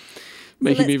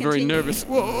 Making me let's very continue. nervous.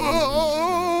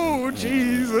 Whoa,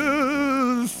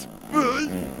 Jesus!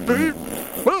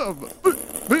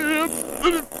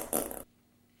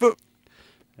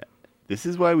 This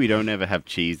is why we don't ever have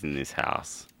cheese in this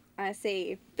house. I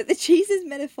see. But the cheese is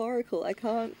metaphorical. I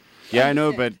can't... Yeah, I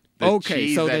know, but the Okay,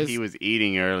 cheese so that there's- he was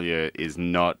eating earlier is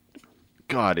not...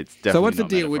 God, it's definitely So what's the not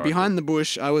deal? We're metaphorical. behind the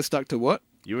bush. I was stuck to what?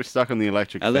 You were stuck on the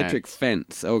electric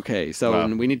Fence. Okay, so Wow.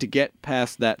 we need to get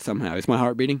past that somehow. Is my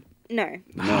heart beating? No.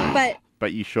 No.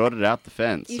 But you shorted out the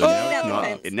fence. You So shorted now out it's the not.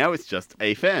 fence. Now it's just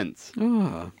a fence.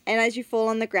 Oh. And as you fall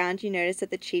on the ground, you notice that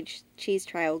the cheese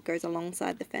trail goes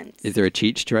alongside the fence. Is there a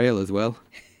Cheech trail as well?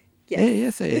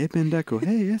 Yes. Hey, hey, pendejo.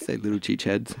 Hey, little Cheech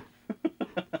heads.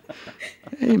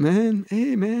 Hey,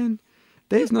 man.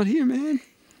 Dave's not here, man.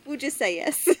 We'll just say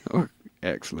yes. Oh,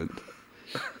 excellent.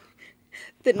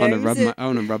 The I gnomes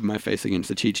want to rub my face against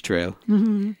the Cheech trail.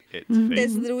 It's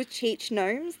There's fake. little Cheech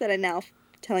gnomes that are now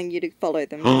telling you to follow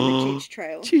them down the Cheech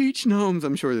trail. Cheech gnomes.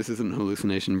 I'm sure this isn't a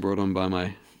hallucination brought on by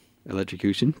my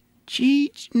electrocution.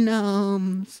 Cheech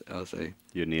gnomes. I'll say.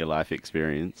 Your near-life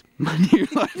experience. My near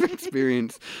life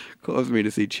experience caused me to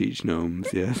see Cheech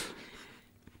gnomes, yes.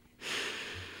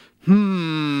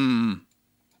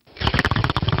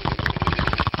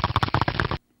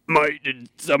 Mate, did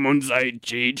someone say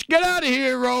Cheech? Get out of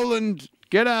here, Roland!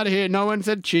 Get out of here. No one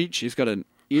said Cheech. He's got an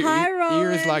Hi,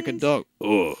 ears like a Roland. dog.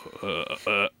 Oh,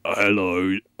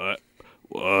 hello.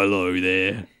 Hello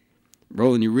there.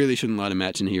 Roland, you really shouldn't light a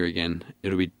match in here again.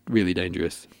 It'll be really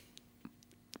dangerous.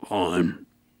 Fine.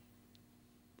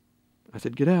 I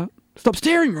said, get out. Stop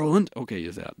staring, Roland. Okay,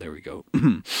 he's out. There we go.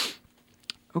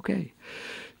 Okay.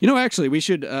 Actually, we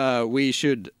should,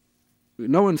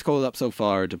 no one's called up so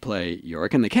far to play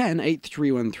Yorick, and they can,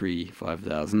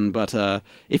 8313-5000, but,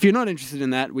 if you're not interested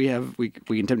in that, we can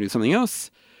attempt to do something else.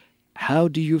 How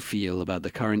do you feel about the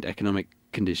current economic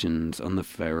conditions on the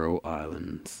Faroe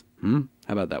Islands? How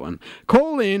about that one?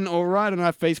 Call in or write on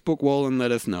our Facebook wall and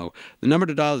let us know. The number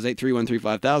to dial is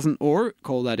 8313-5000, or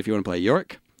call that if you want to play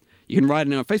Yorick. You can write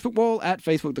it on our Facebook wall at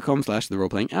facebook.com/The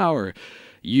Roleplaying Hour.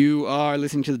 You are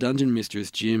listening to the Dungeon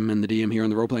Mistress, Jim and the DM here on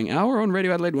the Roleplaying Hour on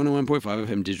Radio Adelaide 101.5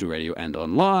 FM digital radio and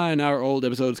online. Our old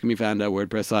episodes can be found at our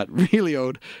WordPress site. Really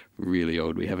old.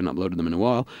 We haven't uploaded them in a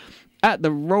while. At the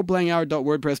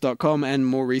roleplayinghour.wordpress.com, and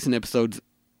more recent episodes,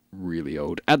 really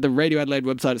old, at the Radio Adelaide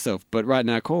website itself. But right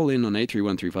now, call in on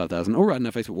 8313-5000 or write on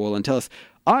our Facebook wall and tell us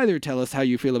how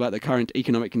you feel about the current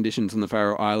economic conditions on the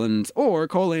Faroe Islands, or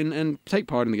call in and take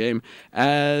part in the game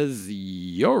as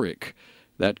Yorick.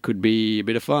 That could be a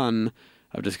bit of fun.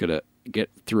 I've just got to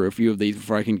get through a few of these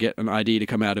before I can get an ID to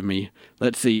come out of me.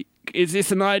 Let's see. Is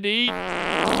this an ID?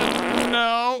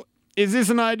 No. Is this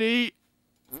an ID?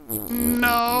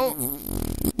 No.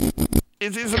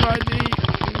 Is this an ID?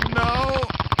 No.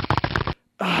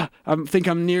 I think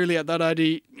I'm nearly at that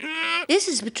ID. This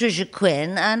is Patricia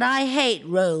Quinn, and I hate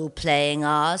role-playing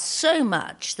hours so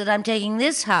much that I'm taking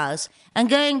this house and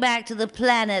going back to the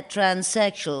planet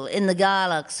transsexual in the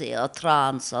galaxy of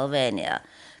Transylvania.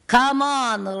 Come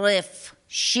on, Riff,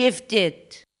 shift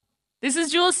it. This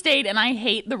is Jewel State, and I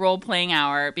hate the role-playing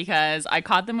hour because I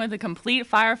caught them with a complete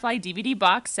Firefly DVD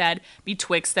box set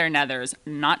betwixt their nethers.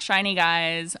 Not shiny,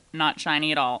 guys. Not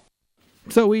shiny at all.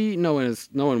 So no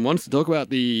one wants to talk about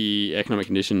the economic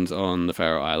conditions on the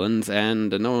Faroe Islands,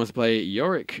 and no one wants to play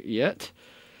Yorick yet.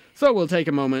 So we'll take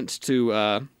a moment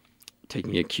to,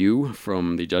 taking a cue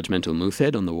from the judgmental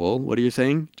moosehead on the wall. What are you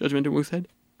saying, judgmental moosehead?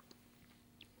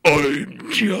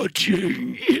 I'm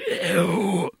judging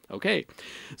you. Okay.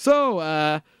 So,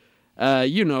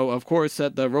 of course,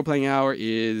 that the Role-Playing Hour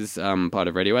is part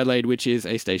of Radio Adelaide, which is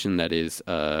a station that is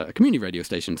a community radio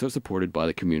station, so it's supported by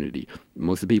the community.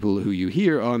 Most of the people who you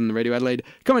hear on Radio Adelaide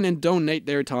come in and donate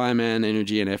their time and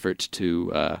energy and effort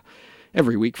to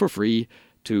every week for free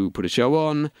to put a show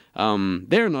on.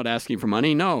 They're not asking for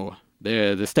money, no.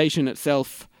 The station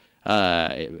itself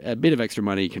a bit of extra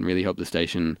money can really help the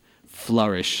station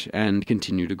flourish and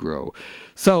continue to grow.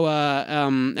 So,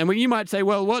 and you might say,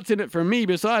 well, what's in it for me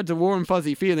besides a warm,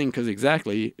 fuzzy feeling? Because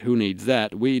exactly, who needs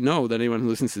that? We know that anyone who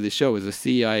listens to this show is a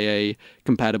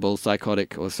CIA-compatible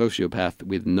psychotic or sociopath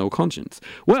with no conscience.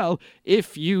 Well,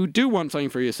 if you do want something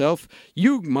for yourself,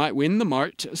 you might win the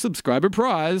March subscriber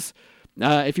prize.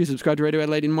 If you subscribe to Radio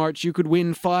Adelaide in March, you could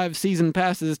win 5 season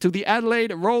passes to the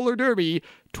Adelaide Roller Derby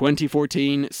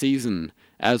 2014 season.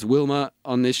 As Wilma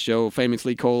on this show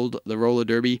famously called the roller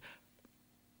derby,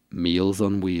 Meals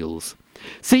on Wheels.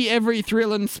 See every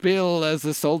thrill and spill as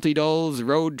the Salty Dolls,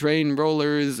 Road Train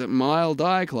Rollers, Mild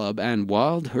Eye Club, and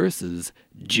Wild Hearses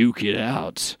duke it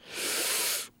out.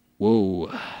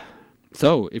 Whoa.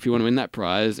 So, if you want to win that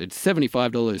prize, it's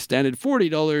 $75 standard,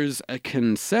 $40 a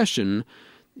concession.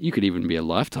 You could even be a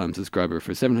lifetime subscriber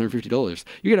for $750.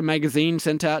 You get a magazine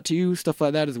sent out to you, stuff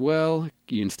like that as well.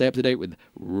 You can stay up to date with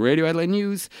Radio Adelaide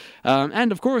News.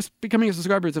 And, of course, becoming a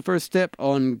subscriber is the first step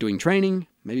on doing training.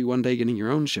 Maybe one day getting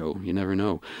your own show. You never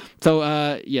know.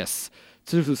 So, yes.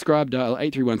 To subscribe, dial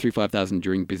 831-35000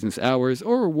 during business hours,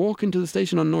 or walk into the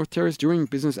station on North Terrace during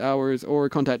business hours, or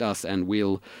contact us and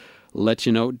we'll let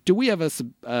you know. Do we have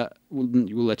we'll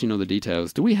let you know the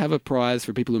details. Do we have a prize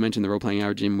for people who mention the role-playing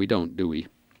hour, Jim? We don't, do we?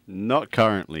 Not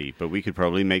currently, but we could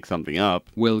probably make something up.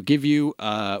 We'll give you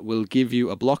a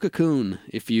block of coon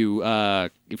if you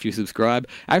subscribe.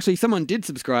 Actually, someone did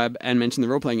subscribe and mention the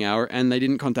role-playing hour, and they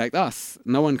didn't contact us.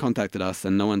 No one contacted us,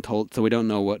 and no one told, so we don't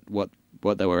know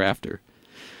what they were after.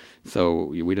 So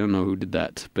we don't know who did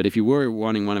that. But if you were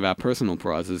wanting one of our personal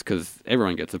prizes, because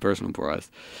everyone gets a personal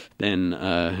prize, then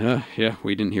yeah,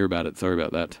 we didn't hear about it. Sorry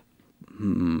about that.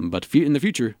 But in the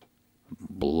future,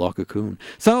 block a coon.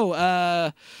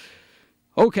 So,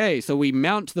 okay, so we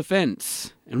mount the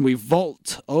fence, and we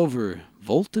vault over.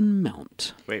 Vault and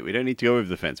mount. Wait, we don't need to go over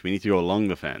the fence. We need to go along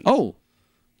the fence. Oh,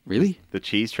 really? The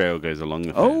cheese trail goes along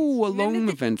the fence. Oh, along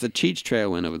the fence. The Cheech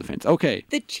trail went over the fence. Okay.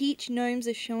 The Cheech gnomes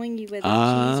are showing you where the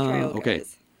cheese trail goes. Okay.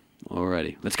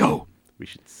 Alrighty. Let's go. We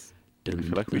should... I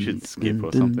feel like we should skip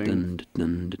or something.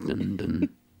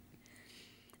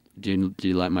 Do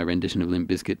you like my rendition of Limp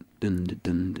Bizkit?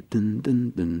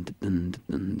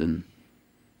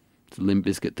 It's a Limp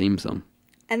Bizkit theme song.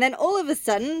 And then all of a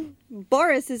sudden,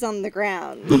 Boris is on the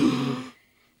ground.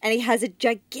 And he has a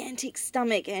gigantic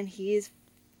stomach, and he is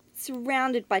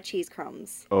surrounded by cheese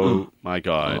crumbs. Oh my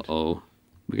god. Uh-oh.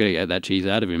 We gotta get that cheese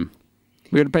out of him.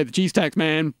 We gotta pay the cheese tax,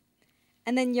 man.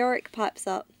 And then Yorick pipes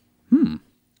up.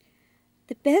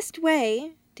 The best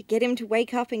way to get him to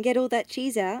wake up and get all that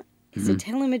cheese out is to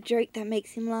tell him a joke that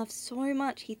makes him laugh so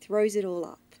much he throws it all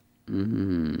up.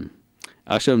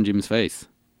 I'll show him Jim's face.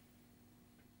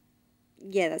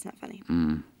 Yeah, that's not funny.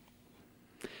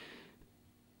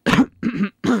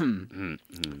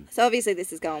 So obviously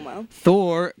this is going well.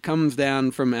 Thor comes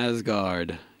down from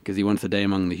Asgard because he wants a day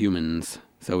among the humans.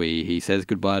 So he says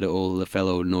goodbye to all the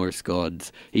fellow Norse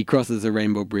gods. He crosses the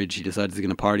Rainbow Bridge. He decides he's going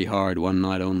to party hard one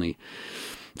night only.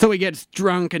 So he gets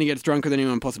drunk, and he gets drunker than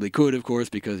anyone possibly could, of course,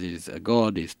 because he's a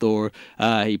god, he's Thor.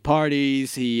 He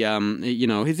parties, he's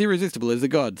irresistible as a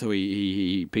god. So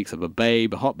he picks up a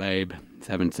hot babe. He's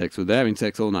having sex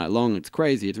all night long. It's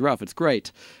crazy, it's rough, it's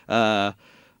great.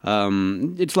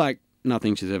 It's like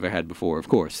nothing she's ever had before, of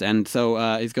course. And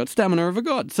so he's got stamina of a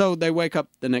god. So they wake up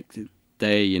the next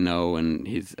day, and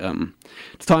he's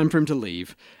it's time for him to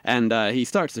leave. And he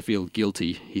starts to feel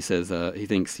guilty. He says, he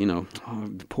thinks,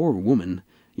 the poor woman,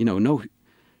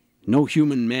 no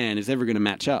human man is ever going to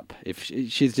match up. If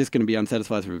she's just going to be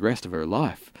unsatisfied for the rest of her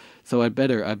life. So I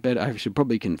should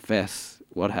probably confess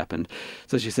what happened.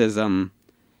 So she says,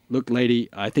 look, lady,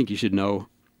 I think you should know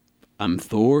I'm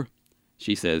Thor.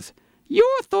 She says,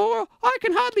 you're Thor, I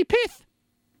can hardly pith.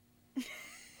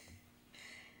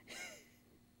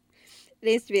 It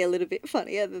needs to be a little bit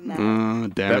funnier than that. Oh,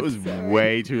 damn That was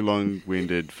way too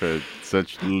long-winded for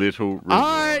such little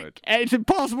reward. It's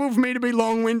impossible for me to be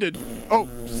long-winded. Oh,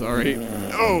 sorry.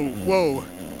 Oh, whoa.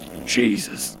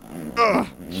 Jesus.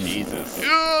 Jesus.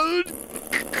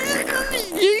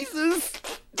 Jesus.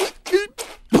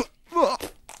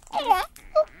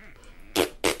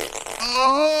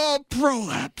 Oh,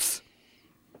 prolapse.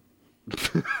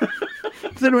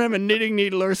 Does anyone have a knitting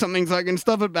needle or something so I can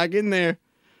stuff it back in there?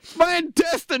 My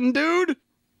intestine, dude!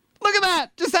 Look at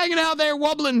that! Just hanging out there,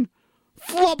 wobbling,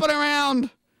 flopping around.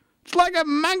 It's like a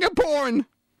manga porn.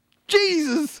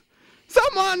 Jesus!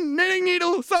 Someone, knitting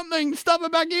needle, something, stuff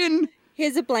it back in.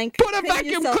 Here's a blank. Put a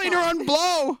vacuum cleaner on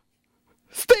blow.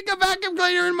 Stick a vacuum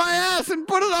cleaner in my ass and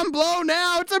put it on blow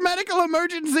now. It's a medical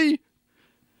emergency.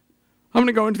 I'm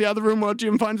gonna go into the other room while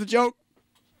Jim finds a joke.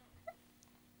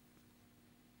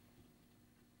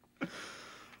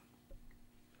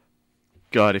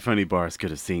 God, if only Boris could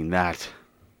have seen that.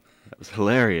 That was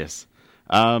hilarious.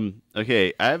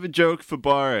 Okay, I have a joke for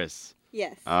Boris.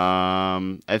 Yes.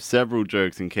 I have several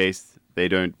jokes in case they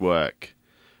don't work.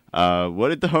 What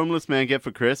did the homeless man get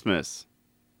for Christmas?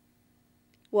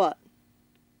 What?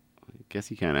 I guess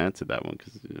you can't answer that one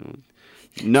because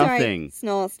nothing.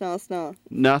 Sorry. Snore.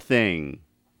 Nothing.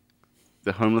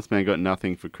 The homeless man got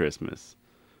nothing for Christmas.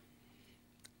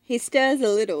 He stirs a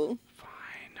little.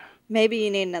 Fine. Maybe you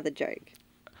need another joke.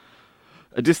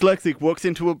 A dyslexic walks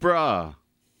into a bra.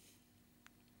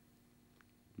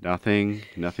 Nothing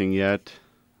yet.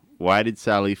 Why did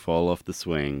Sally fall off the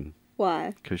swing?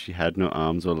 Why? Because she had no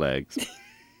arms or legs.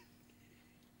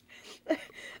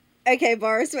 Okay,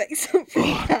 Boris wakes up from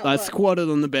that I one. squatted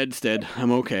on the bedstead.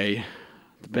 I'm okay.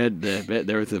 The bed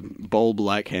there is a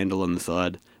bulb-like handle on the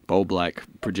side. Bulb-like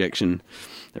projection.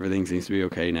 Everything seems to be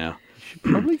okay now. You should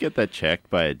probably get that checked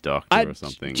by a doctor or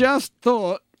something. Just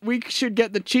thought we should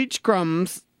get the Cheech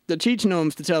Crumbs, the Cheech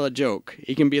Gnomes, to tell a joke.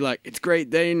 He can be like, "It's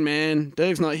Great Dane, man.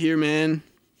 Dave's not here, man."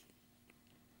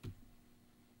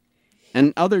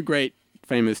 And other great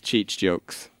famous Cheech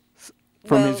jokes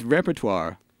from his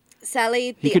repertoire.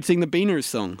 Sally He could sing the Beaners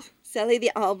song. Sally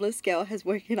the armless girl has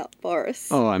woken up Boris.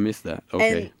 Oh, I missed that.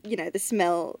 Okay. And, the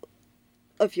smell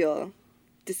of your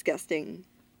disgusting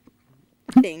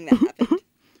thing that happened.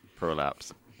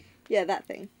 Prolapse. Yeah, that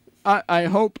thing. I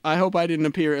hope I didn't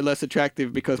appear less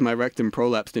attractive because my rectum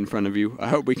prolapsed in front of you. I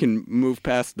hope we can move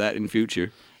past that in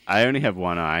future. I only have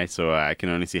one eye, so I can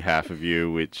only see half of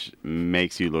you, which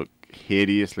makes you look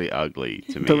hideously ugly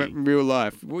to me. In real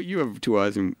life. Well, you have two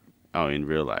eyes. And Oh, in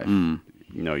real life?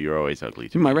 No, you're always ugly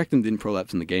to me. my rectum didn't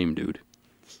prolapse in the game, dude.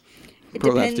 It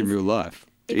Prolapsed depends. in real life.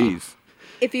 Jeez.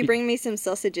 If you bring me some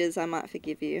sausages, I might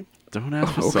forgive you. Don't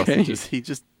ask for Okay. sausages. He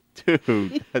just...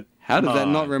 Dude. How does that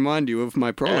not remind you of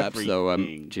my prolapse, though?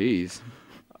 Everything. Jeez.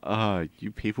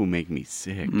 You people make me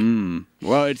sick.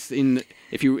 Well, it's in...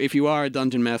 If you are a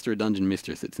dungeon master or dungeon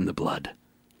mistress, it's in the blood.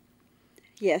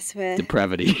 Yes,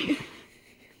 Depravity.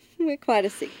 we're quite a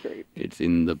sick group. It's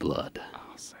in the blood.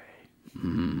 I'll say.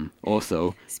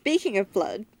 Also... Speaking of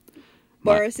blood,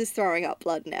 Boris is throwing up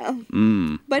blood now.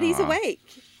 But he's awake.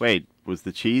 Wait, was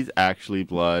the cheese actually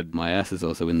blood? My ass is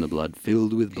also in the blood,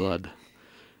 filled with blood.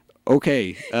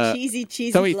 Okay.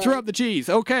 Cheesy So he blood. threw up the cheese.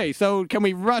 Okay, so can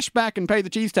we rush back and pay the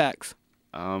cheese tax?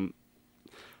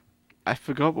 I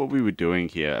forgot what we were doing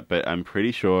here, but I'm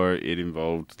pretty sure it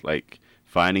involved,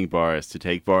 finding Boris to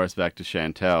take Boris back to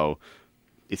Chantel.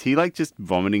 Is he, just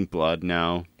vomiting blood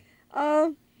now?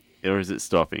 Or is it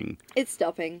stopping? It's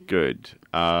stopping. Good.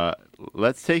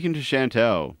 Let's take him to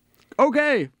Chantel.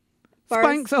 Okay. Boris-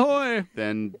 Spanks ahoy!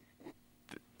 Then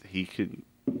he could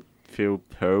fill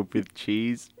her with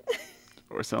cheese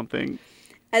or something.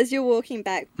 As you're walking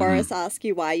back, Boris asks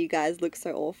you why you guys look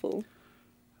so awful.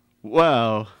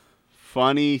 Well,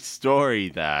 funny story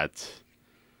that.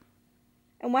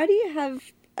 And why do you have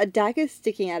a dagger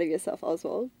sticking out of yourself,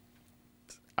 Oswald?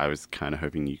 I was kind of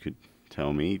hoping you could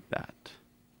tell me that.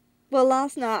 Well,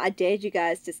 last night I dared you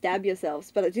guys to stab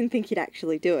yourselves, but I didn't think you'd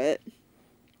actually do it.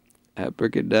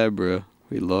 Abracadabra.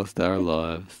 We lost our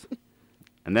lives.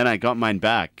 And then I got mine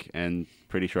back, and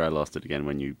pretty sure I lost it again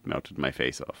when you melted my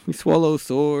face off. We swallow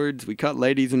swords. We cut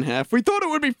ladies in half. We thought it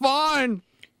would be fine!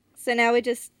 So now we're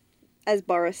just, as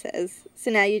Boris says, so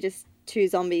now you're just two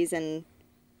zombies and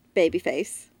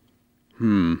Babyface.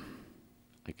 I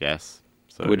guess.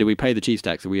 So Did we pay the cheese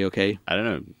tax? Are we okay? I don't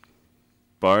know.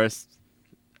 Boris,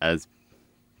 as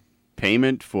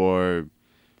payment for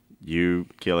you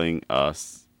killing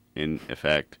us, in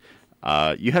effect,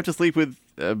 you have to sleep with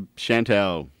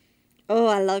Chantel. Oh,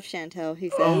 I love Chantel, he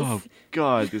says. Oh,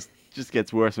 God, this just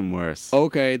gets worse and worse.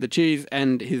 Okay, the cheese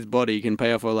and his body can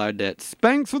pay off all our debts.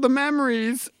 Spanks for the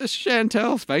memories!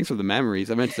 Chantel, spanks for the memories.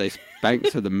 I meant to say spanks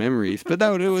for the memories, but that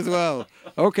would do as well.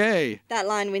 Okay. That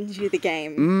line wins you the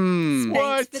game. Spanks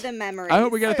What? for the memories. I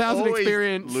hope we get 1,000 always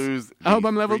experience. lose I hope these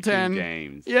I'm level freaking 10.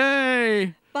 games.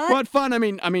 Yay! But- What fun! I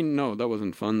mean, no, that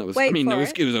wasn't fun. That was. Wait it for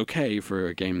was. it. It was okay for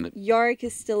a game that. Yorick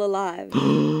is still alive.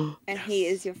 And he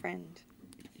is your friend.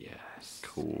 Yes.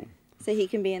 Cool. So he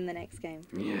can be in the next game.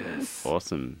 Yes.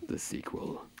 Awesome. The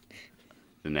sequel.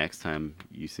 The next time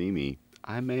you see me,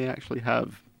 I may actually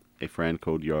have a friend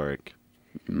called Yorick.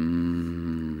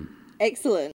 Excellent.